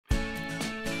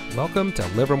Welcome to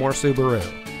Livermore Subaru,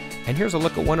 and here's a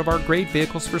look at one of our great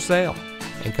vehicles for sale,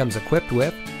 and comes equipped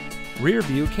with rear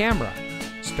view camera,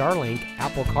 Starlink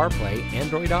Apple CarPlay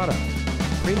Android Auto,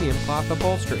 premium cloth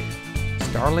upholstery,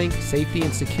 Starlink Safety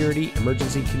and Security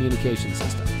Emergency Communication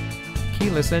System,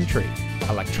 keyless entry,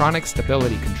 electronic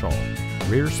stability control,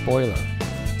 rear spoiler,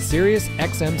 Sirius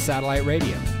XM satellite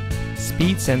radio,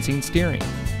 speed sensing steering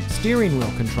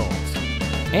wheel controls,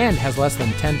 and has less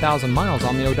than 10,000 miles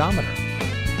on the odometer.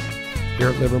 Here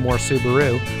at Livermore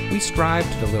Subaru, we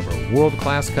strive to deliver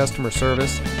world-class customer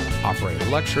service, offer a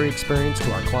luxury experience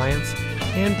to our clients,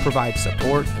 and provide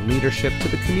support and leadership to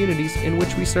the communities in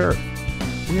which we serve.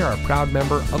 We are a proud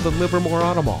member of the Livermore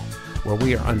Auto Mall, where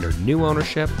we are under new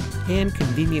ownership and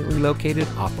conveniently located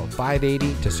off of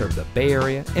 580 to serve the Bay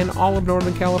Area and all of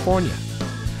Northern California.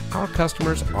 Our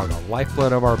customers are the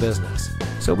lifeblood of our business,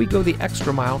 so we go the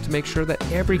extra mile to make sure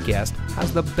that every guest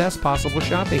has the best possible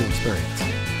shopping experience.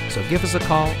 So give us a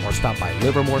call or stop by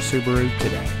Livermore Subaru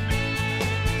today.